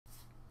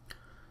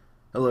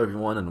Hello,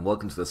 everyone, and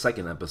welcome to the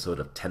second episode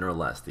of 10 or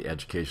Less, the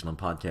educational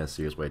podcast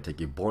series where I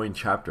take a boring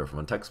chapter from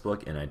a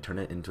textbook and I turn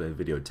it into a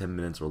video 10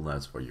 minutes or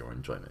less for your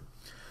enjoyment.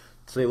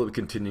 Today, we'll be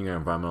continuing our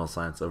environmental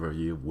science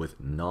overview with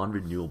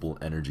non-renewable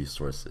energy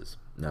sources.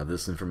 Now,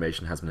 this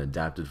information has been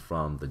adapted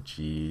from the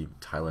G.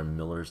 Tyler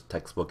Miller's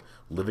textbook,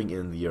 Living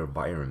in the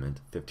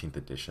Environment, 15th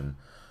edition.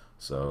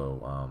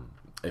 So,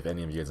 if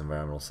any of you guys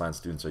environmental science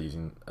students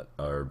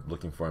are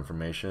looking for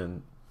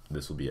information,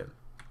 this will be it.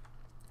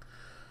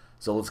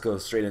 So let's go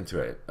straight into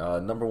it.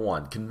 Number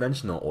one,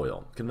 conventional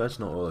oil.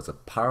 Conventional oil is a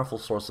powerful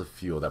source of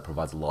fuel that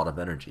provides a lot of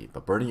energy,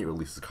 but burning it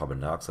releases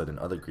carbon dioxide and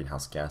other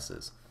greenhouse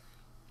gases.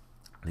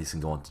 These can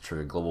go on to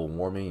trigger global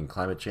warming and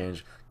climate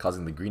change,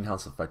 causing the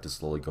greenhouse effect to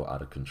slowly go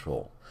out of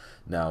control.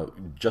 Now,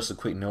 just a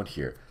quick note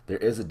here, there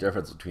is a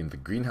difference between the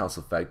greenhouse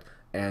effect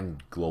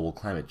and global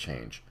climate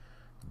change.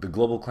 The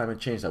global climate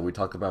change that we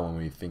talk about when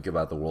we think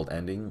about the world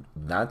ending,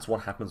 that's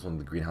what happens when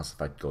the greenhouse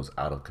effect goes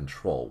out of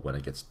control, when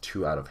it gets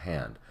too out of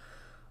hand.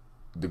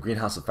 The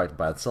greenhouse effect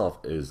by itself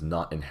is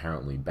not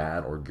inherently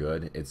bad or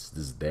good. It's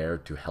just there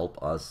to help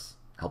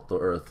the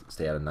earth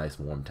stay at a nice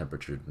warm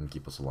temperature and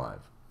keep us alive.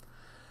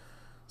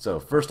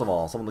 So first of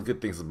all, some of the good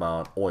things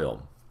about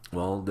oil.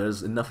 Well,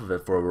 there's enough of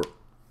it for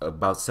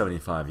about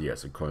 75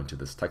 years according to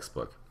this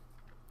textbook.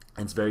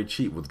 It's very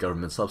cheap with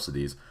government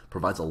subsidies,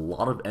 provides a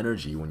lot of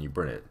energy when you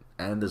burn it,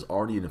 and there's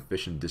already an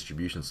efficient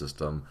distribution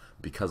system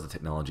because the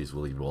technology is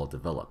really well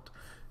developed.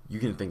 You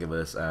can think of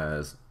this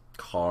as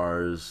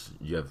cars,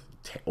 you have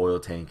oil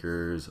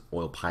tankers,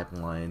 oil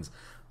pipelines.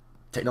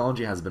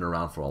 Technology has been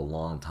around for a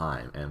long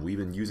time, and we've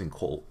been using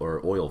coal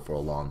or oil for a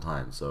long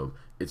time, so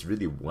it's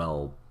really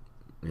well,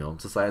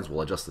 society's well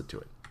adjusted to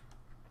it.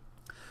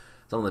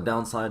 Some of the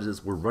downsides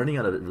is we're running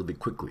out of it really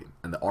quickly,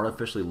 and the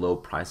artificially low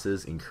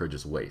prices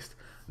encourages waste.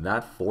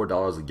 That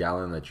 $4 a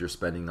gallon that you're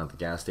spending at the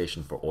gas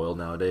station for oil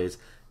nowadays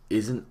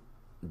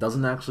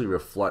doesn't actually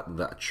reflect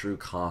the true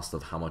cost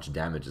of how much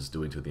damage it's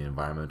doing to the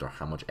environment or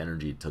how much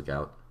energy it took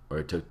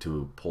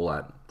to pull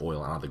that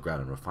oil out of the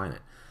ground and refine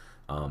it.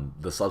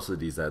 The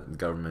subsidies that the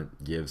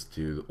government gives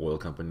to the oil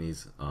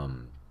companies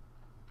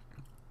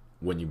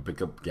when you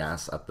pick up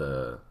gas at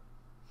the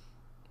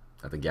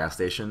gas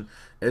station,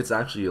 it's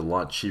actually a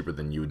lot cheaper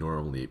than you would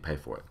normally pay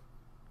for it.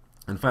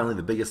 And finally,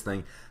 the biggest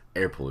thing,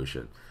 air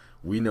pollution.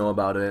 We know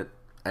about it.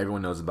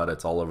 Everyone knows about it.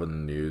 It's all over the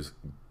news.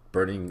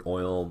 Burning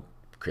oil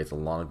creates a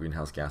lot of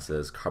greenhouse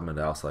gases, carbon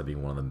dioxide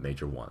being one of the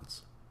major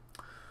ones.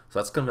 So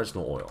that's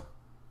conventional oil.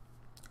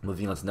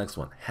 Moving on to the next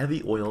one,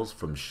 heavy oils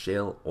from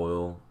shale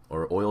oil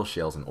or oil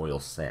shales and oil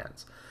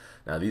sands.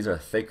 Now these are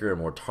thicker,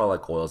 more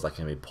tar-like oils that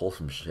can be pulled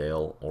from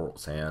shale or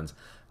sands.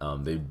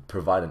 They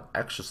provide an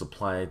extra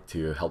supply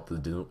to help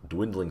the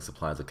dwindling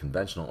supplies of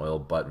conventional oil,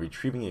 but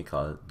retrieving it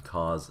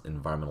cause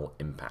environmental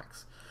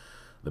impacts.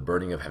 The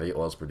burning of heavy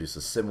oils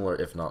produces similar,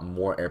 if not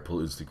more, air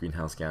pollutants to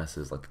greenhouse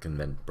gases like the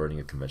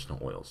burning of conventional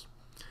oils.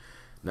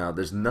 Now,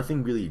 there's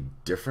nothing really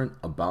different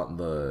about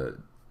the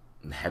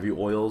heavy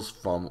oils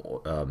from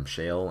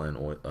shale and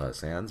oil,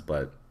 sands,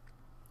 but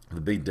the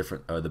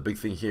big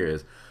thing here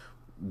is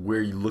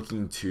we're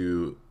looking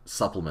to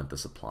supplement the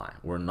supply.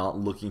 We're not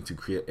looking to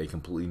create a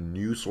completely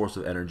new source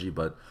of energy,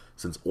 but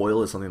since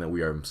oil is something that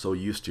we are so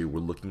used to, we're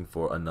looking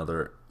for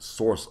another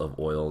source of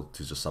oil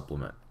to just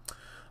supplement.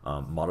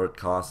 Moderate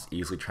costs,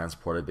 easily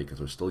transported because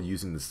we're still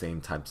using the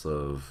same types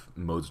of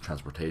modes of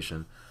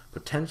transportation.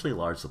 Potentially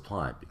large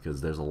supply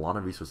because there's a lot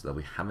of resources that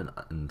we haven't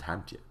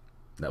untapped yet,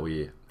 that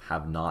we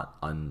have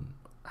not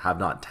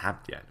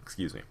tapped yet.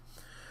 Excuse me.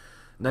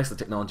 Next, the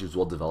technology is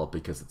well developed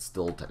because it's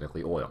still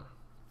technically oil.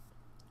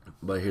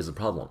 But here's the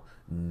problem: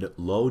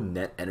 low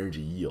net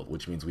energy yield,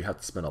 which means we have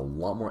to spend a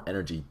lot more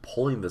energy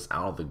pulling this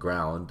out of the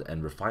ground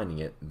and refining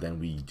it than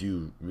we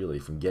do really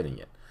from getting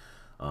it.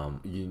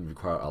 You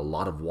require a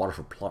lot of water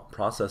for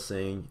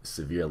processing,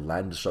 severe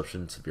land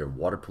disruption, severe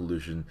water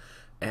pollution,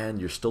 and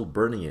you're still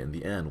burning it in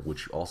the end,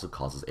 which also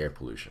causes air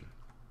pollution.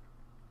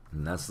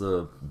 And that's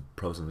the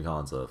pros and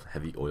cons of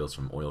heavy oils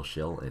from oil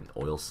shale and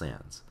oil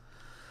sands.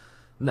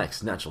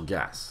 Next, natural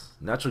gas.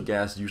 Natural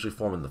gas usually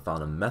formed in the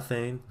found in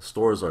methane.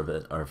 Stores of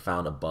it are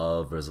found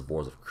above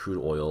reservoirs of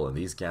crude oil, and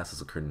these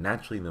gases occur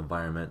naturally in the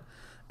environment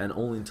and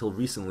only until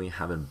recently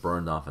have been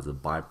burned off as a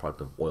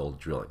byproduct of oil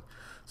drilling.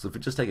 So if we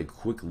just take a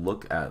quick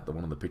look at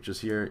one of the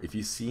pictures here, if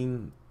you've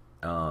seen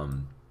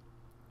oil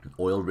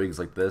rigs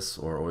like this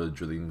or oil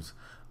drilling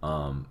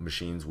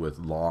machines with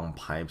long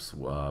pipes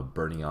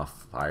burning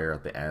off fire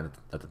at the end,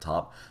 at the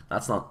top,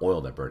 that's not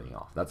oil they're burning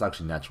off. That's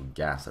actually natural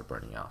gas they're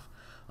burning off.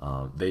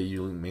 They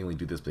usually mainly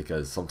do this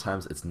because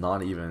sometimes it's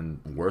not even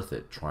worth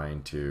it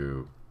trying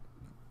to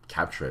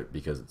capture it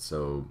because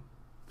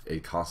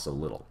it costs so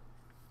little.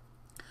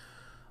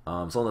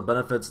 Some of the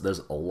benefits: there's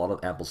a lot of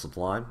ample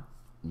supply,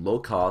 low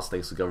cost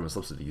thanks to government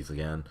subsidies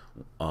again,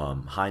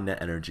 high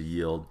net energy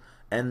yield,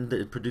 and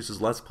it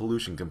produces less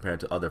pollution compared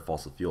to other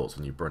fossil fuels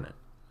when you burn it.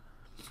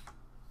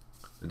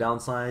 The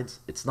downsides: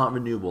 it's not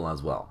renewable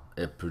as well.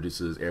 It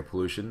produces air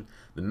pollution.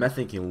 The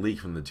methane can leak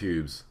from the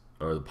tubes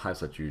or the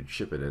pipes that you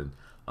ship it in,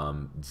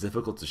 It's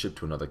difficult to ship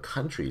to another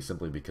country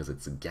simply because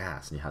it's a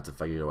gas, and you have to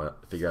figure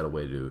out a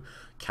way to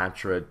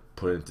capture it,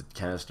 put it into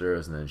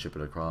canisters, and then ship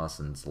it across.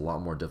 And it's a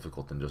lot more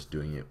difficult than just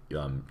doing it,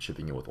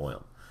 shipping it with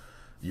oil.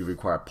 You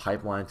require a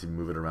pipeline to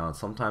move it around.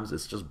 Sometimes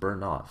it's just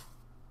burned off.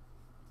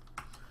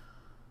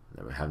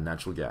 Then we have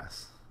natural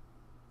gas.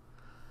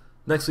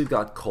 Next, we've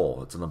got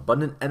coal. It's an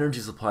abundant energy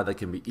supply that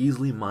can be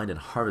easily mined and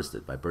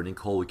harvested. By burning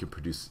coal, we can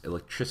produce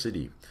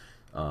electricity.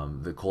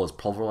 The coal is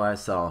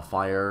pulverized, set on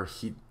fire,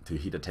 to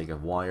heat a tank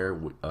of water,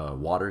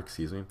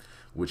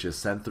 which is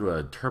sent through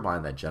a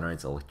turbine that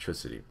generates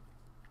electricity.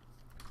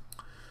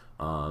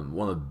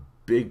 One of the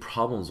big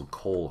problems with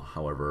coal,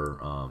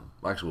 however,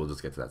 actually we'll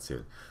just get to that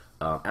soon.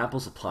 Ample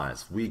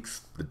supplies.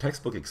 The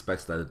textbook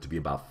expects that it to be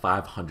about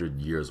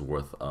 500 years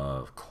worth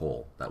of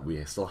coal that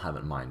we still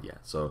haven't mined yet.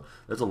 So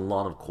there's a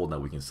lot of coal that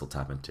we can still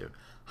tap into.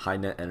 High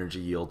net energy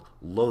yield,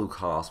 low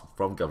cost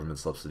from government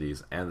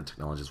subsidies, and the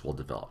technology is well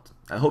developed.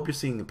 I hope you're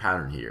seeing the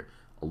pattern here.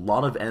 A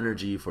lot of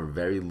energy for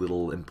very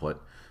little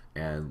input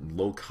and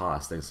low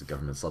cost thanks to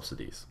government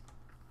subsidies.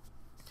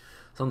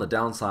 Some of the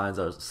downsides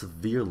are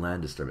severe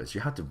land disturbance.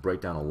 You have to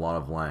break down a lot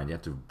of land. You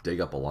have to dig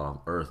up a lot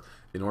of earth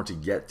in order to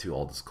get to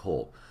all this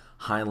coal.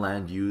 High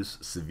land use,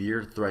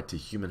 severe threat to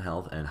human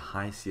health, and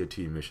high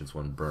CO2 emissions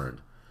when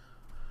burned.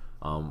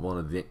 One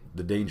of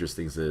the dangerous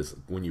things is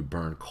when you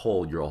burn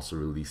coal, you're also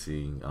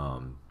releasing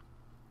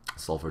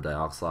sulfur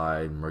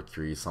dioxide,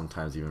 mercury,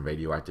 sometimes even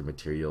radioactive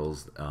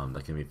materials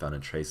that can be found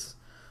in trace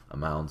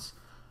amounts.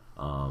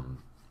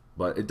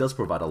 But it does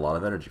provide a lot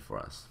of energy for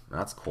us.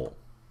 That's coal.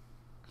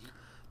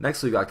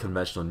 Next, we got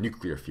conventional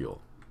nuclear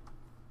fuel.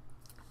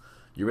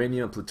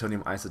 Uranium and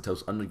plutonium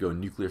isotopes undergo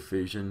nuclear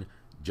fission,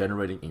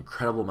 generating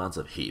incredible amounts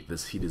of heat.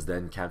 This heat is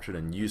then captured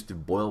and used to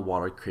boil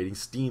water, creating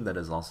steam that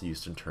is also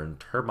used to turn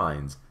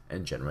turbines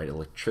and generate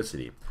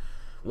electricity.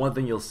 One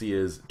thing you'll see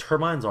is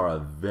turbines are a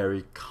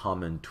very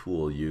common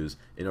tool used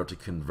in order to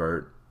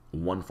convert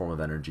one form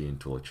of energy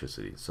into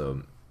electricity.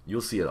 So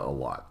you'll see it a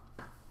lot.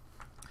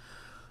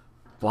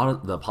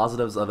 The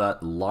positives of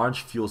that: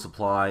 large fuel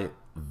supply,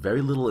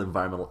 very little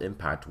environmental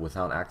impact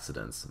without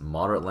accidents,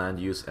 moderate land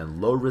use, and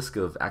low risk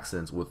of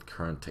accidents with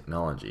current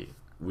technology.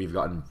 We've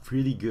gotten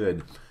pretty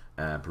good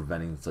at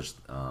preventing such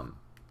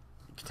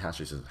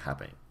catastrophes from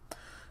happening.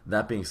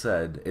 That being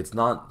said, it's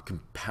not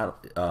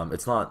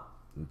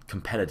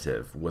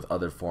competitive with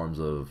other forms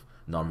of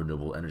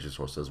non-renewable energy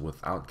sources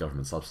without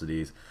government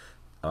subsidies.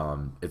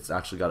 It's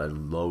actually got a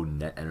low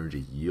net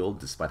energy yield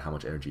despite how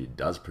much energy it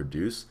does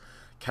produce.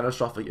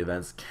 Catastrophic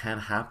events can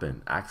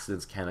happen.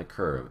 Accidents can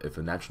occur. If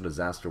a natural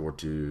disaster were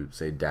to,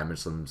 say, damage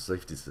some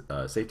safety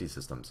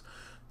systems,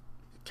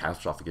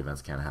 catastrophic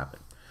events can happen.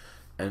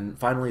 And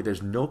finally,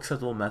 there's no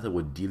acceptable method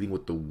with dealing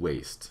with the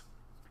waste.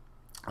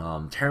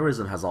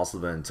 Terrorism has also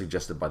been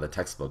suggested by the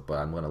textbook, but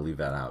I'm going to leave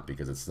that out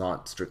because it's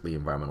not strictly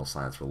environmental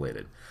science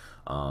related.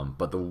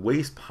 But the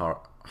waste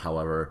part,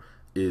 however,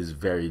 is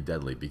very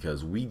deadly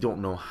because we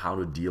don't know how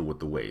to deal with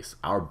the waste.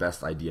 Our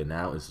best idea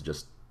now is to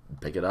just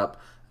pick it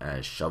up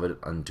and shove it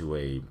into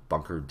a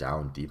bunker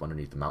down deep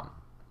underneath the mountain.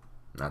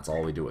 That's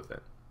all we do with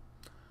it.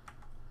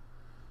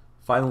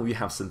 Finally, we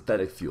have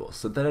synthetic fuels.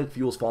 Synthetic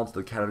fuels fall into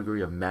the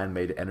category of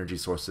man-made energy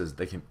sources.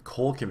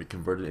 Coal can be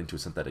converted into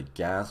synthetic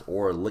gas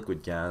or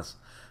liquid gas,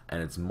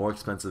 and it's more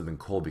expensive than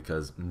coal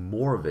because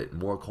more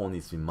coal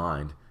needs to be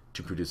mined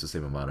to produce the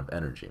same amount of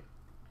energy.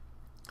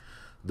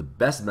 The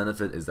best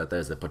benefit is that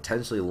there's a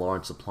potentially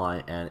large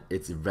supply and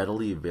it's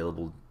readily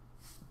available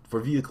for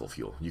vehicle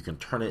fuel. You can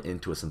turn it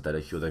into a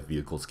synthetic fuel that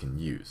vehicles can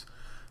use.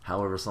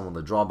 However, some of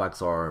the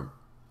drawbacks are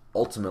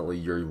ultimately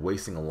you're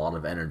wasting a lot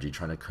of energy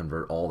trying to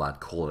convert all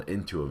that coal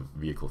into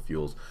vehicle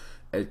fuels.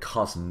 It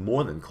costs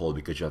more than coal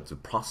because you have to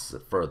process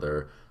it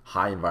further,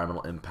 high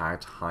environmental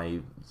impact, high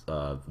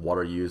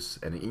water use,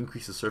 and it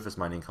increases surface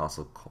mining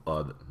costs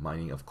of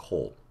mining of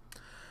coal.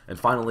 And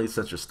finally,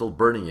 since you're still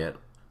burning it,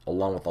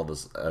 along with all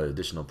this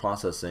additional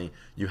processing,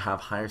 you have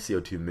higher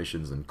CO2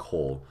 emissions than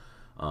coal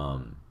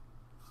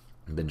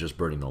than just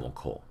burning normal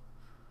coal.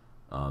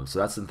 So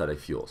that's synthetic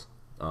fuels.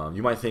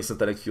 You might think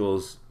synthetic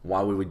fuels,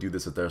 why would we do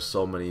this if there are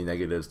so many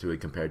negatives to it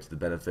compared to the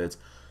benefits?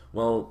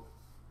 Well,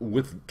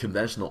 with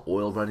conventional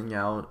oil running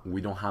out,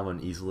 we don't have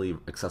an easily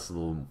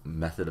accessible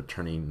method of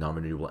turning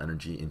non-renewable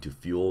energy into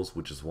fuels,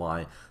 which is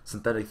why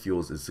synthetic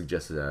fuels is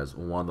suggested as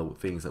one of the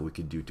things that we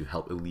could do to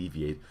help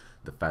alleviate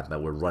the fact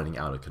that we're running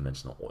out of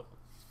conventional oil.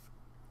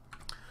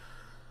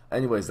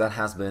 Anyways, that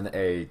has been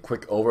a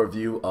quick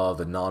overview of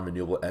the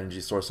non-renewable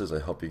energy sources. I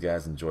hope you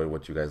guys enjoyed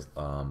what you guys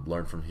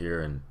learned from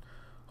here, and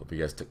hope you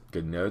guys took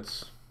good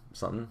notes,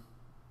 something.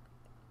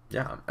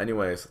 Yeah,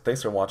 anyways,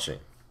 thanks for watching.